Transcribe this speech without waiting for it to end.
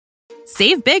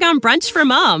Save big on brunch for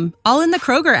mom, all in the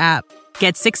Kroger app.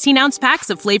 Get 16-ounce packs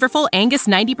of flavorful Angus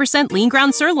 90% lean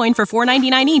ground sirloin for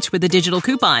 $4.99 each with a digital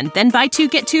coupon. Then buy 2,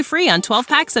 get 2 free on 12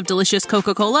 packs of delicious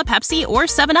Coca-Cola, Pepsi, or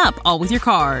 7-Up, all with your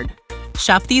card.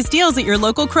 Shop these deals at your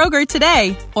local Kroger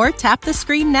today, or tap the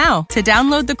screen now to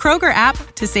download the Kroger app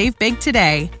to save big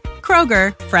today.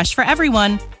 Kroger, fresh for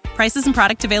everyone. Prices and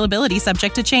product availability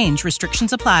subject to change.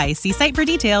 Restrictions apply. See site for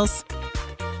details.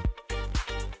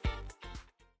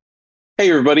 Hey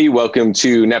everybody, welcome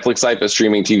to Netflix Life, a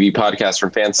streaming TV podcast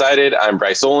from Fansided. I'm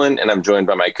Bryce Olin, and I'm joined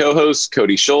by my co-host,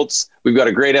 Cody Schultz. We've got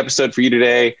a great episode for you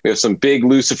today. We have some big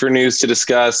Lucifer news to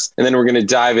discuss, and then we're going to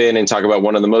dive in and talk about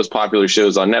one of the most popular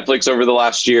shows on Netflix over the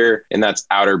last year, and that's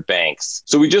Outer Banks.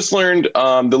 So we just learned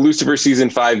the Lucifer Season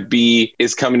 5B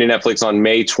is coming to Netflix on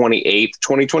May 28th,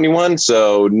 2021,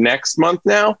 so next month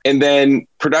now. And then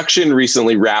production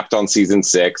recently wrapped on Season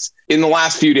 6. In the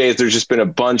last few days, there's just been a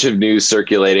bunch of news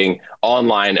circulating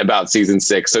online about Season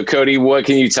 6. So Cody, what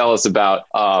can you tell us about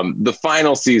the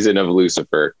final season of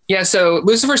Lucifer? Yeah, so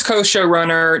Lucifer's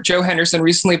co-showrunner, Joe Henderson,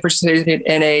 recently participated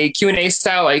in a Q&A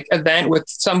style event with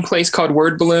some place called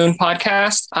Word Balloon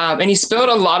Podcast. And he spilled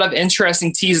a lot of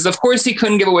interesting teases. Of course, he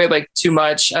couldn't give away too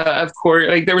much. Of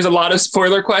course, there was a lot of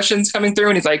spoiler questions coming through.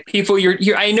 And he's like, people,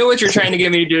 I know what you're trying to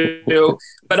get me to do,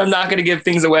 but I'm not going to give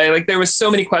things away. There was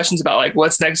so many questions about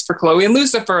what's next for Chloe and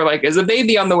Lucifer, is a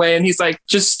baby on the way? And he's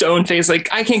just stone faced,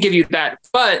 I can't give you that.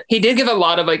 But he did give a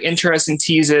lot of interesting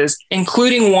teases,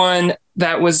 including one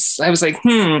that I was like,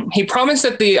 he promised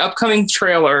that the upcoming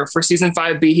trailer for season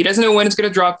 5B, he doesn't know when it's going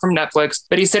to drop from Netflix,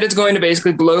 but he said it's going to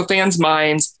basically blow fans'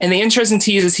 minds. And the interesting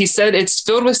tease is he said it's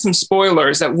filled with some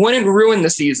spoilers that wouldn't ruin the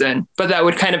season, but that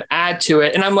would kind of add to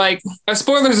it. And I'm like, a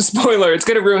spoiler's a spoiler. It's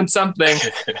going to ruin something.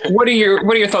 What are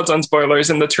your thoughts on spoilers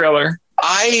in the trailer?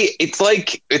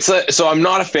 So I'm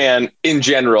not a fan in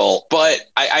general, but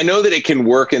I know that it can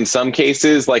work in some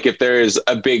cases. If there's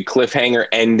a big cliffhanger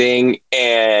ending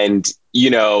and,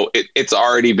 it's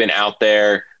already been out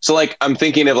there. So I'm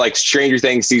thinking of Stranger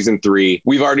Things season 3.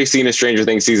 We've already seen a Stranger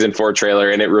Things season 4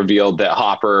 trailer and it revealed that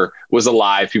Hopper was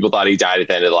alive. People thought he died at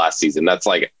the end of the last season. That's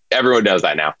everyone does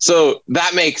that now. So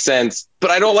that makes sense.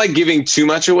 But I don't like giving too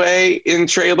much away in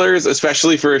trailers,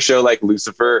 especially for a show like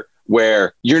Lucifer,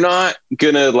 where you're not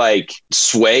gonna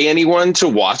sway anyone to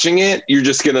watching it. You're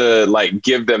just gonna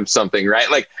give them something,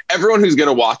 right? Everyone who's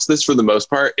gonna watch this for the most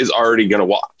part is already gonna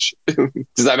watch.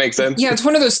 Does that make sense? Yeah, it's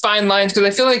one of those fine lines, because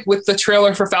I feel with the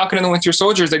trailer for Falcon and the Winter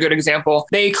Soldier is a good example.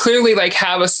 They clearly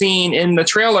have a scene in the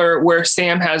trailer where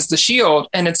Sam has the shield,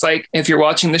 and it's if you're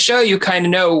watching the show, you kind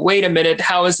of know, wait a minute,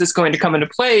 how is this going to come into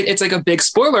play? It's a big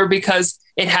spoiler because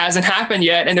it hasn't happened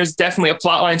yet, and there's definitely a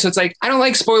plot line. So it's I don't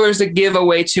like spoilers that give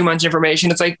away too much information.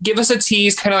 It's give us a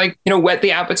tease, kind of whet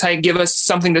the appetite, give us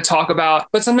something to talk about.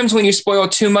 But sometimes when you spoil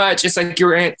too much, it's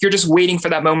you're just waiting for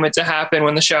that moment to happen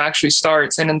when the show actually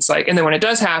starts. And it's and then when it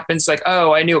does happen, it's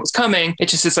oh, I knew it was coming.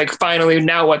 It's finally,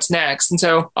 now what's next? And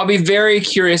so I'll be very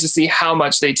curious to see how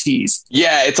much they tease.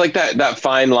 Yeah, it's that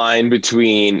fine line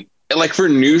between, for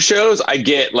new shows, I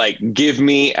get give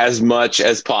me as much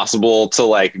as possible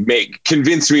to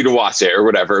convince me to watch it or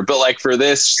whatever. But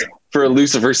for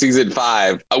Lucifer season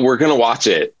 5, we're going to watch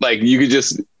it. You could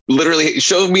just literally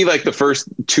show me the first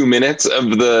 2 minutes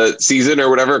of the season or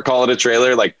whatever, call it a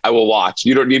trailer. I will watch.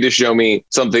 You don't need to show me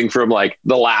something from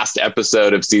the last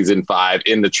episode of season 5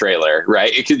 in the trailer,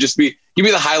 right? It could just be, give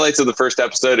me the highlights of the first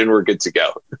episode and we're good to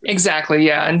go. Exactly.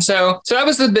 Yeah. And so that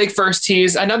was the big first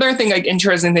tease. Another thing,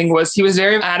 interesting thing was he was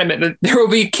very adamant that there will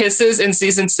be kisses in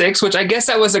season 6, which I guess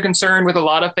that was a concern with a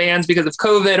lot of fans because of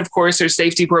COVID. Of course, there's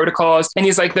safety protocols. And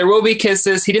he's there will be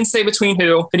kisses. He didn't say between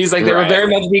who, but he's there will very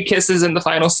much be kisses in the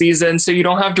final season. So you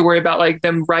don't have to worry about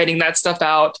them writing that stuff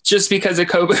out just because of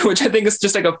COVID, which I think is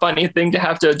just a funny thing to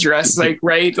have to address.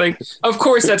 Right. Of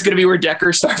course, that's going to be where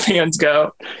Decker Star fans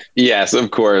go. Yes,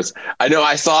 of course. I know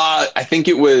I think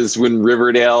it was when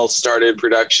Riverdale started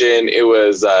production. It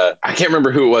was, I can't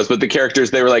remember who it was, but the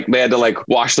characters, they had to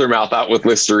wash their mouth out with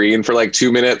Listerine for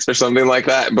 2 minutes or something like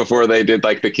that before they did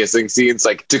the kissing scenes,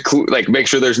 to make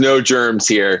sure there's no germs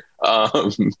here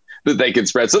that they could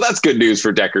spread. So that's good news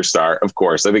for Decker Star, of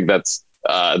course. I think that's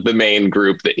the main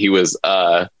group that he was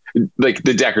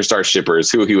the Decker Star shippers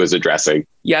who he was addressing.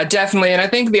 Yeah, definitely. And I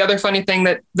think the other funny thing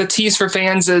that the tease for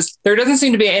fans is there doesn't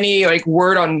seem to be any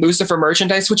word on Lucifer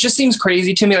merchandise, which just seems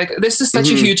crazy to me. This is such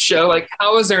a huge show.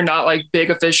 How is there not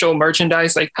big official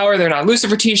merchandise? How are there not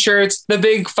Lucifer t-shirts? The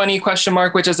big funny question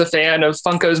mark, which as a fan of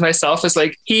Funkos myself, is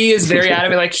he is very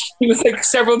adamant. He was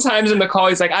several times in the call,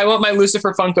 he's I want my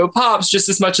Lucifer Funko Pops just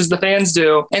as much as the fans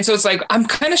do. And so it's I'm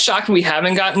kind of shocked we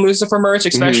haven't gotten Lucifer merch,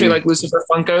 especially Lucifer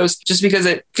Funkos, just because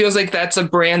it feels like that's a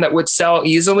brand that would sell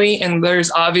easily. And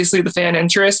there's obviously the fan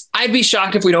interest. I'd be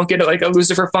shocked if we don't get like a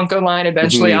Lucifer Funko line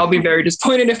eventually. I'll be very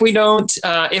disappointed if we don't.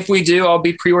 If we do, I'll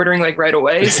be pre-ordering like right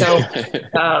away. So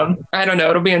I don't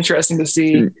know. It'll be interesting to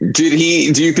see. Do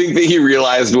you think that he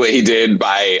realized what he did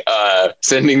by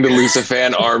sending the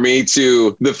Lucifan army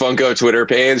to the Funko Twitter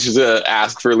page to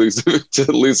ask for Lucifer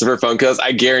Funkos?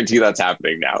 I guarantee that's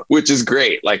happening now, which is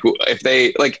great. Like if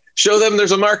they like show them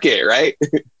there's a market, right?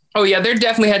 Oh, yeah, there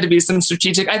definitely had to be some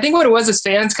strategic. I think what it was is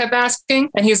fans kept asking.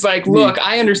 And he's like, look,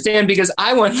 I understand because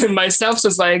I want them myself. So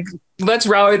it's like, let's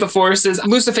rally the forces.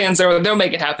 Lucifans, they'll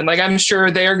make it happen. Like, I'm sure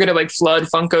they're going to like flood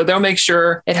Funko. They'll make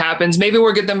sure it happens. Maybe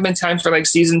we'll get them in time for like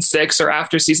season 6 or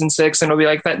after season 6. And it'll be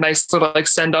like that nice little like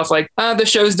send off, like, the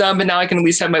show's done, but now I can at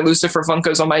least have my Lucifer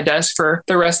Funkos on my desk for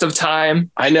the rest of time.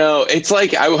 I know. It's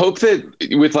like, I hope that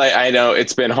with like, I know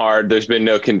it's been hard. There's been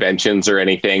no conventions or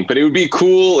anything, but it would be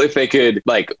cool if they could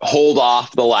like hold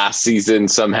off the last season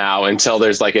somehow until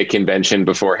there's like a convention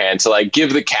beforehand to like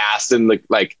give the cast and the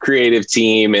like creative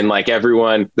team and like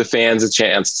everyone, the fans, a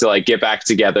chance to like get back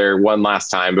together one last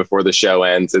time before the show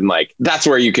ends. And like, that's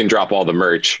where you can drop all the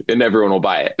merch and everyone will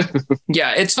buy it.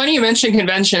 Yeah. It's funny you mentioned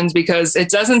conventions because it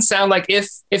doesn't sound like if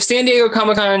San Diego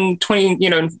Comic-Con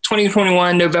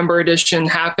 2021 November edition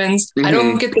happens, I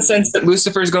don't get the sense that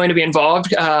Lucifer is going to be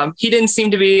involved. He didn't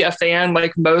seem to be a fan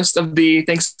like most of the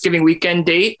Thanksgiving weekend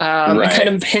date. Right. And kind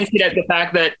of hinted at the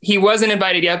fact that he wasn't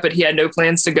invited yet, but he had no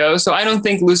plans to go. So I don't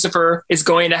think Lucifer is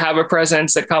going to have a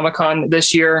presence at Comic-Con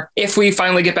this year. If we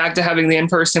finally get back to having the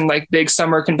in-person like big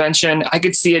summer convention, I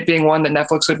could see it being one that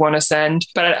Netflix would want to send.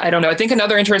 But I don't know. I think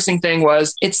another interesting thing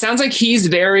was it sounds like he's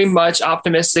very much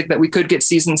optimistic that we could get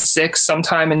season 6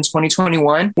 sometime in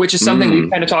 2021, which is something we've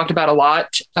kind of talked about a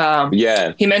lot.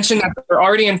 He mentioned that they're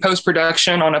already in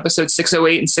post-production on episodes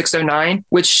 608 and 609,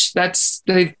 which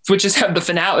just have the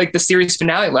finale, like the series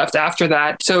finale left after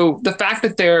that. So the fact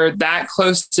that they're that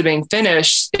close to being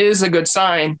finished is a good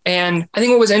sign. And I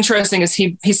think what was interesting is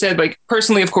he said, like,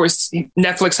 personally, of course,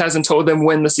 Netflix hasn't told them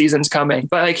when the season's coming,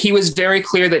 but like he was very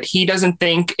clear that he doesn't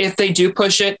think if they do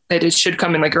push it, that it should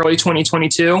come in like early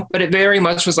 2022. But it very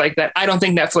much was like that. I don't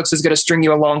think Netflix is going to string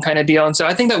you along kind of deal. And so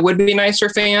I think that would be nice for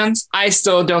fans. I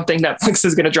still don't think Netflix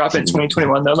is going to drop it in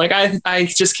 2021 though. Like I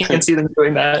just can't see them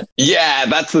doing that. Yeah,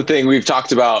 that's the thing we've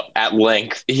talked about at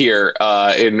length here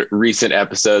in recent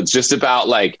episodes, just about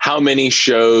like how many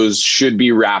shows should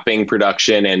be wrapping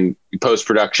production and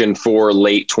post-production for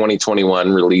late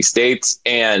 2021 release dates.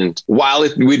 And while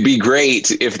it would be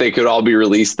great if they could all be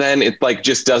released then, it like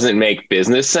just doesn't make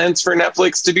business sense for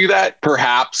Netflix to do that.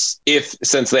 Perhaps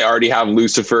since they already have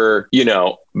Lucifer,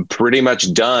 pretty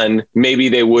much done, maybe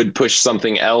they would push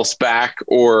something else back,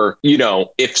 or,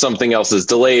 if something else is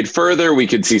delayed further, we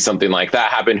could see something like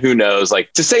that happen. Who knows?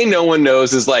 Like, to say no one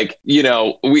knows is like,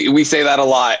 we say that a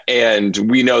lot and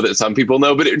we know that some people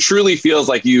know, but it truly feels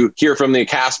like you hear from the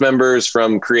cast members,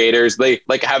 from creators, they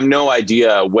like have no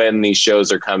idea when these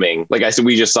shows are coming. Like I said,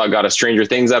 we just got a Stranger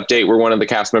Things update where one of the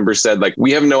cast members said, like,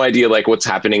 we have no idea like what's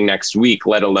happening next week,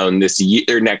 let alone this year,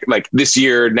 this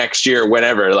year, next year,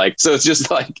 whenever. Like, so it's just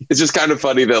like, it's just kind of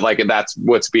funny that like that's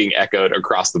what's being echoed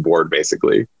across the board,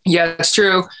 basically. Yeah, it's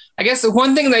true. I guess the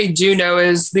one thing that I do know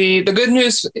is the good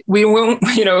news, we won't,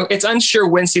 it's unsure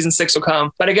when season 6 will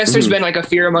come, but I guess there's been like a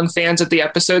fear among fans that the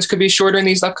episodes could be shorter in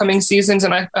these upcoming seasons.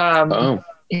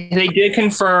 And they did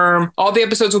confirm all the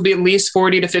episodes will be at least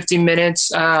 40 to 50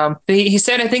 minutes. He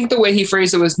said, I think the way he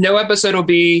phrased it was no episode will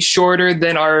be shorter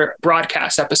than our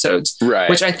broadcast episodes, right?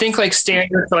 Which I think like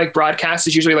standard for like broadcast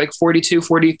is usually like 42,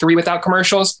 43 without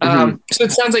commercials. So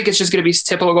it sounds like it's just going to be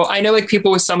typical. I know like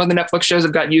people with some of the Netflix shows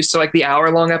have gotten used to like the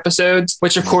hour-long episodes,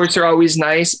 which of course are always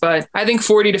nice, but I think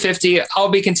 40 to 50, I'll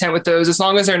be content with those as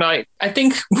long as they're not. I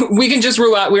think we can just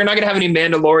rule out we're not going to have any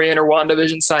Mandalorian or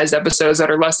WandaVision sized episodes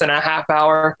that are less than a half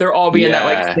hour. They'll all be in that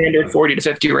like standard 40 to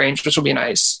 50 range, which will be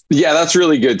nice. Yeah, that's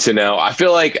really good to know. I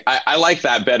feel like I like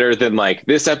that better than like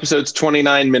this episode's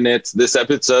 29 minutes, this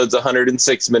episode's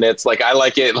 106 minutes. Like I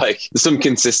like it, like some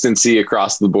consistency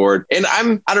across the board. And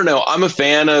I don't know, I'm a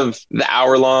fan of the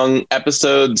hour-long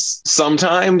episodes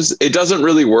sometimes. It doesn't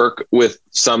really work with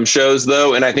some shows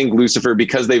though. And I think Lucifer,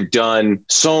 because they've done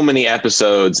so many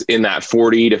episodes in that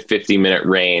 40 to 50 minute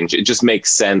range, it just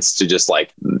makes sense to just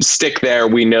like stick there.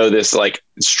 We know this like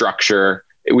structure.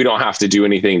 We don't have to do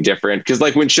anything different, because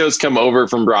like when shows come over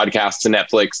from broadcast to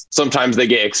Netflix, sometimes they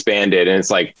get expanded and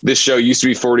it's like this show used to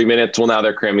be 40 minutes. Well, now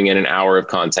they're cramming in an hour of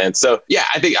content. So yeah,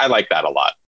 I think I like that a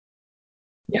lot.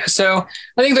 Yeah, so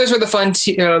I think those were the fun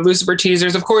Lucifer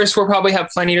teasers. Of course, we'll probably have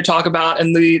plenty to talk about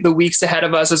in the weeks ahead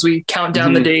of us as we count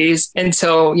down the days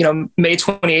until, May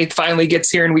 28th finally gets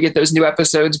here and we get those new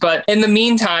episodes. But in the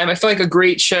meantime, I feel like a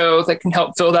great show that can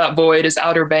help fill that void is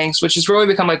Outer Banks, which has really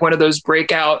become like one of those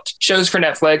breakout shows for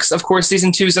Netflix. Of course,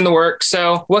 season 2 is in the works.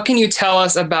 So what can you tell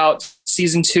us about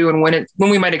season 2 and when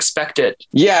we might expect it?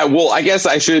 Yeah, well, I guess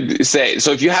I should say,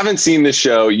 so if you haven't seen the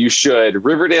show, you should.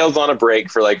 Riverdale's on a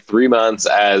break for like 3 months,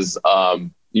 as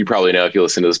you probably know if you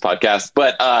listen to this podcast.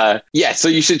 But so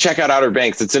you should check out Outer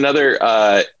Banks. It's another,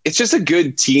 it's just a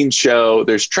good teen show.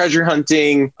 There's treasure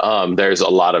hunting. There's a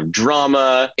lot of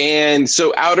drama. And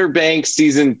so Outer Banks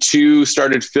season 2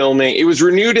 started filming. It was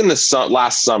renewed in the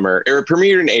last summer. It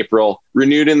premiered in April,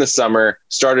 renewed in the summer,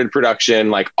 started production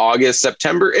like August,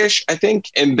 September-ish, I think.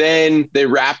 And then they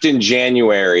wrapped in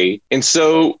January. And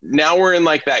so now we're in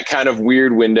like that kind of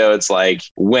weird window. It's like,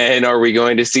 when are we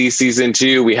going to see season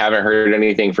 2? We haven't heard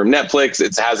anything from Netflix.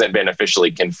 It hasn't been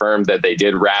officially confirmed that they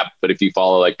did wrap, but if you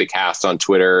follow like the cast on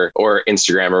Twitter or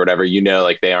Instagram or whatever,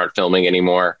 like they aren't filming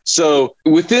anymore. So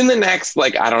within the next,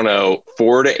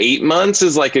 4 to 8 months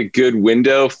is like a good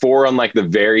window. 4 on like the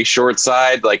very short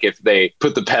side. Like if they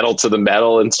put the pedal to the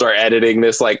metal and start editing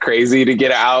this like crazy to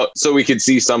get out, so we could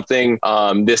see something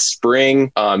this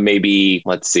spring, maybe,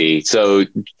 let's see. So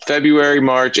February,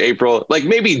 March, April, like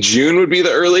maybe June would be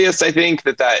the earliest, I think,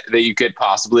 that you could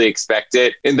possibly expect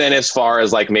it. And then as far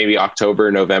as like maybe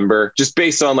October, November, just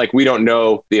based on like, we don't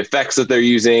know the effects that they're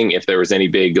using, if there was any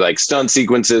big like stunt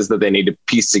sequences that they need to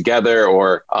piece together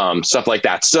or stuff like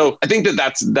that. So I think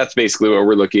that's basically what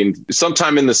we're looking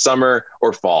sometime in the summer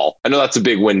or fall. I know that's a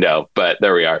big window, but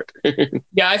there we are.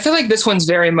 Yeah, I feel like this one's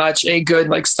very much a good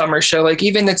like summer show. Like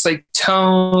even its like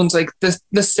tones, like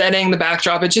the setting, the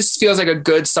backdrop, it just feels like a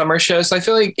good summer show. So I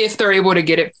feel like if they're able to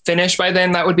get it finished by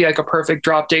then, that would be like a perfect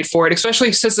drop date for it,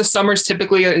 especially since the summer's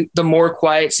typically the more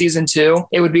quiet season 2.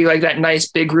 It would be like that nice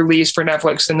big release for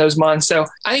Netflix in those months. So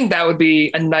I think that would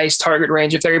be a nice target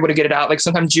range if they're able to get it out like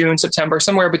sometime June, September,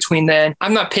 somewhere between then.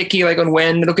 I'm not picky like on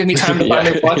when. It'll give me time to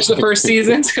finally watch the first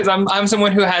seasons, because I'm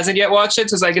someone who hasn't yet watched it.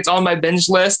 So it's like it's on my binge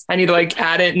list. I need to like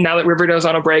add it. And now that Riverdale's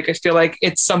on a break, I feel like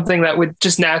it's something that would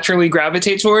just naturally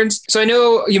gravitate towards. So I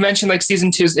know you mentioned like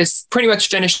season 2 is pretty much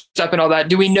finished up and all that.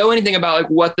 Do we know anything about like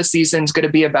what the season's going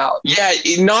to be about? Yeah,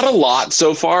 not a lot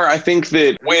so far. I think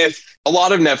that with a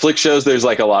lot of Netflix shows, there's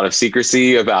like a lot of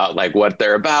secrecy about like what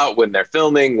they're about, when they're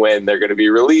filming, when they're going to be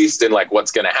released, and like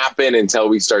what's going to happen until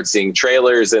we start seeing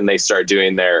trailers and they start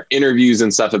doing their interviews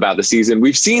and stuff about the season.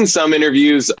 We've seen some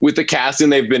interviews with the cast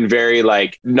and they've been very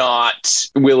like not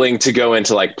willing to go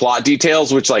into like plot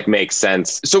details, which like makes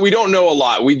sense. So we don't know a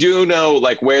lot. We do know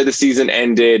like where the season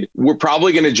ended. We're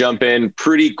probably going to jump in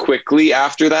pretty quickly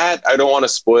after that. I don't want to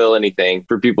spoil anything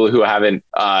for people who haven't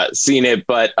seen it,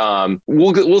 but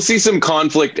we'll see some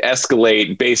conflict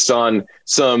escalate based on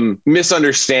some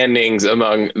misunderstandings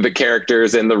among the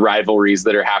characters and the rivalries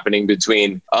that are happening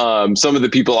between some of the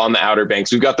people on the Outer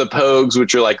Banks. We've got the Pogues,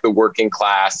 which are like the working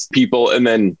class people, and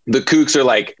then the Kooks are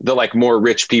like the like more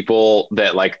rich people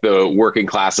that like the working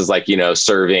class is like,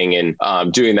 serving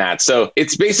and doing that. So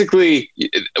it's basically,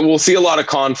 we'll see a lot of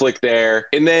conflict there.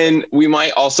 And then we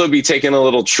might also be taking a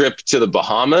little trip to the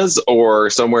Bahamas or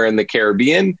somewhere in the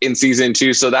Caribbean in season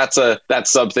 2. So that's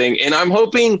something. And I'm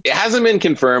hoping, it hasn't been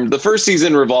confirmed, the first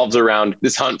season revolves around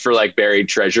this hunt for like buried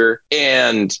treasure.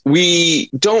 And we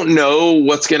don't know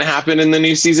what's going to happen in the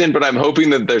new season, but I'm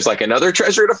hoping that there's like another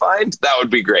treasure to find. That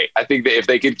would be great. I think that if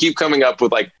they could keep coming up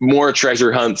with like more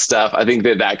treasure hunt stuff, I think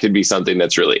that could be something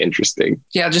that's really interesting.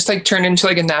 Yeah, just like turn into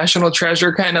like a national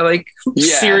treasure kind of like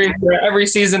series where every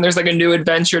season there's like a new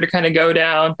adventure to kind of go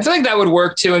down. I feel like that would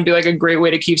work too and be like a great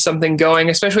way to keep something going,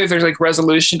 especially if there's like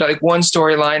resolution to like one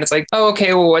storyline. It's like, oh,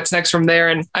 okay, well, what's next from there?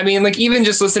 And I mean, like even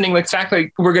just listening, like the fact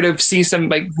like we're going to see some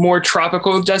like more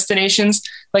tropical destinations,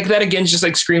 like that again just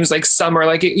like screams like summer.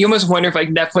 Like you almost wonder if like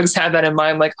Netflix had that in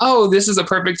mind, like, oh, this is a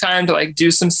perfect time to like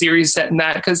do some series set in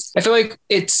that, because I feel like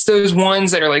it's those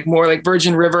ones that are like more like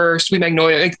Virgin River, Sweet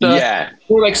Magnolia, like the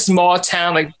more like small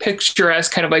town, like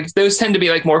picturesque kind of like those tend to be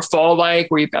like more fall like,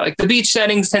 where you've got like the beach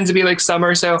settings tend to be like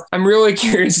summer. So I'm really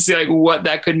curious to see like what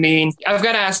that could mean. I've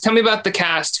got to ask, tell me about the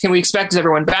cast. Can we expect, is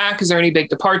everyone back? Is there any big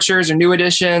departures or new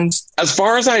additions? As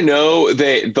far as I know,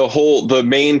 the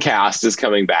main cast is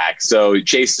coming back. So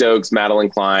Chase Stokes, Madeline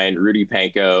Klein, Rudy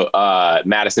Panko,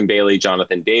 Madison Bailey,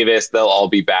 Jonathan Davis, they'll all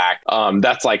be back.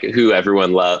 That's like who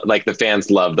everyone loves, like the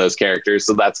fans love those characters.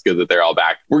 So that's good that they're all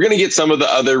back. We're going to get some of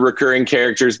the other recurring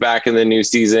characters back in the new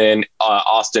season.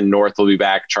 Austin North will be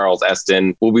back. Charles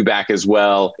Eston will be back as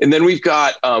well. And then we've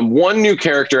got one new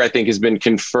character I think has been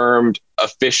confirmed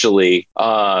officially.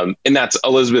 And that's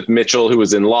Elizabeth Mitchell, who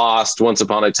was in Lost, Once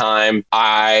Upon a Time.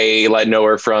 I know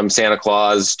her from Santa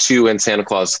Claus 2 and Santa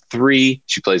Claus 3.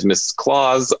 She plays Mrs.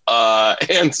 Claus.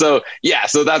 And so, yeah,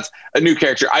 so that's a new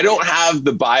character. I don't have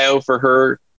the bio for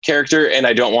her character, and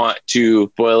I don't want to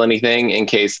spoil anything in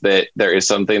case that there is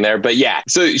something there. But yeah,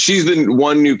 so she's the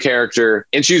one new character,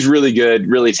 and she's really good,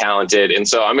 really talented. And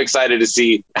so I'm excited to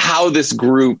see how this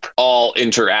group all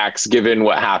interacts given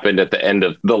what happened at the end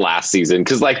of the last season.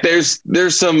 Because like there's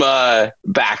some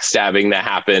backstabbing that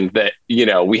happened that, you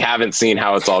know, we haven't seen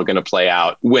how it's all going to play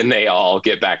out when they all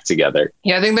get back together.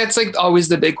 Yeah, I think that's like always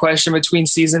the big question between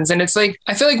seasons. And it's like,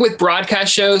 I feel like with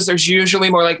broadcast shows, there's usually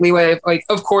more like leeway. Like,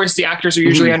 of course, the actors are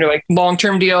usually under like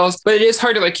long-term deals, but it is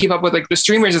hard to like keep up with like the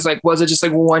streamers. It's like, was it just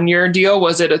like 1 year deal?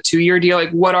 Was it a 2 year deal?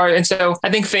 Like and so I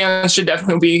think fans should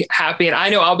definitely be happy. And I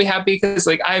know I'll be happy because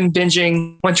like I'm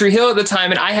binging One Tree Hill at the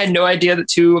time, and I had no idea that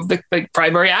 2 of the like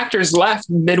primary actors left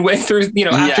midway through, you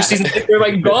know, after season 6, they're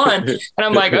like gone. And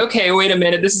I'm like, okay, wait a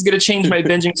minute, this is going to change my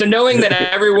binging. So knowing that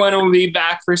everyone will be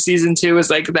back for season 2 is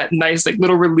like that nice, like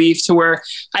little relief to where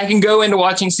I can go into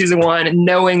watching season 1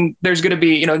 knowing there's going to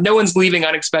be, you know, no one's leaving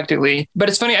unexpectedly. But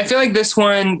it's funny, I feel like this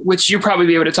one, which you'll probably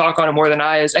be able to talk on it more than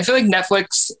I is, I feel like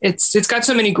Netflix, it's got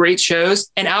so many great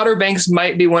shows, and Outer Banks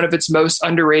might be one of its most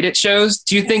underrated shows.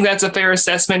 Do you think that's a fair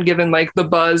assessment given like the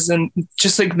buzz and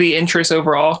just like the interest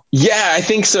overall? Yeah, I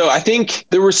think so. I think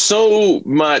there was so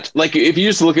much, like if you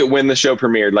just look at when the show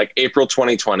premiered, like April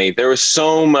 2020, there was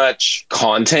so much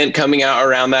content coming out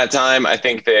around that time. I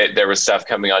think that there was stuff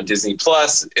coming on Disney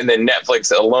Plus, and then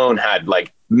Netflix alone had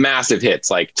like massive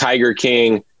hits like Tiger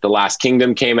King, The Last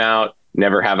Kingdom came out,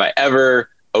 Never Have I Ever,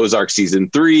 Ozark season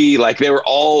 3, like they were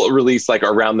all released like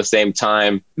around the same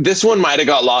time. This one might have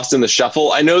got lost in the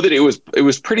shuffle. I know that it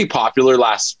was pretty popular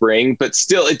last spring, but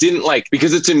still it didn't, like,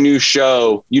 because it's a new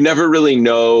show, you never really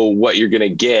know what you're going to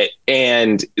get.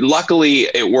 And luckily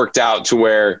it worked out to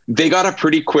where they got a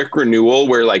pretty quick renewal,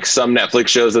 where like some Netflix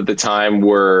shows at the time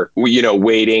were, you know,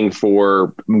 waiting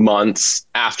for months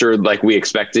after like we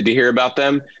expected to hear about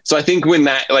them. So I think when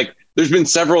that, like, there's been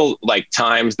several like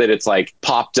times that it's like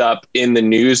popped up in the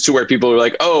news to where people are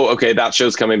like, oh, okay, that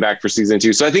show's coming back for season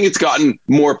 2. So I think it's gotten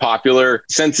more popular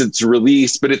since its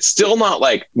release, but it's still not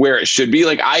like where it should be.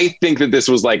 Like, I think that this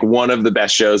was like one of the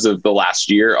best shows of the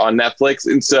last year on Netflix.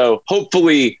 And so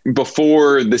hopefully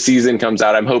before the season comes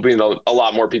out, I'm hoping that a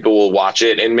lot more people will watch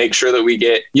it and make sure that we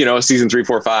get, you know, season 3,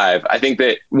 4, 5. I think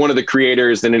that one of the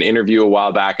creators in an interview a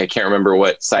while back, I can't remember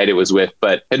what site it was with,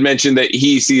 but had mentioned that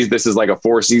he sees this as like a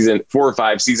 4 or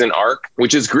 5 season arc,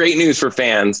 which is great news for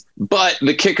fans. But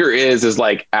the kicker is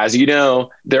like, as you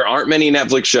know, there aren't many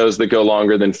Netflix shows that go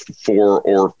longer than 4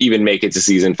 or even make it to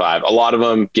season 5. A lot of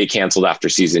them get canceled after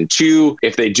season 2.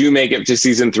 If they do make it to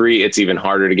season 3, it's even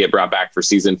harder to get brought back for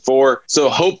season 4. So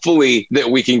hopefully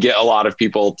that we can get a lot of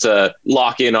people to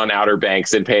lock in on Outer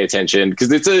Banks and pay attention,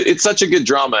 because it's such a good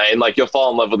drama, and like you'll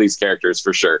fall in love with these characters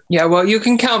for sure. Yeah, well, you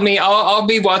can count me. I'll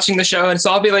be watching the show, and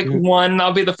so I'll be like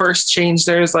I'll be the first change.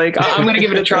 There's like, I'm going to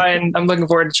give it a try, and I'm looking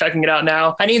forward to checking it out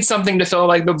now. I need something to fill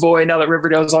like the void now that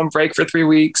Riverdale's on break for 3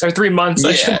 weeks or 3 months.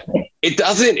 Yeah. It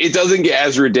doesn't get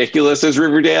as ridiculous as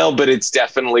Riverdale, but it's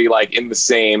definitely like in the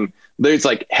same. There's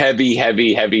like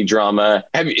heavy drama.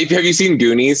 Have you seen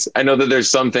Goonies? I know that there's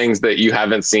some things that you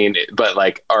haven't seen, but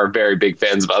like are very big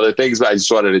fans of other things, but I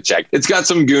just wanted to check. It's got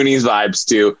some Goonies vibes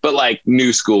too, but like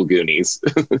new school Goonies,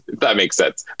 if that makes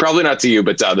sense. Probably not to you,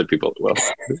 but to other people it will.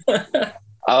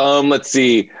 Let's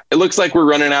see. It looks like we're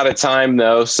running out of time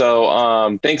though.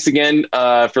 So thanks again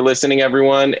for listening,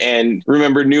 everyone. And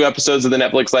remember, new episodes of the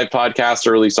Netflix Life podcast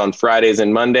are released on Fridays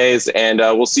and Mondays. And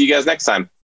we'll see you guys next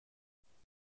time.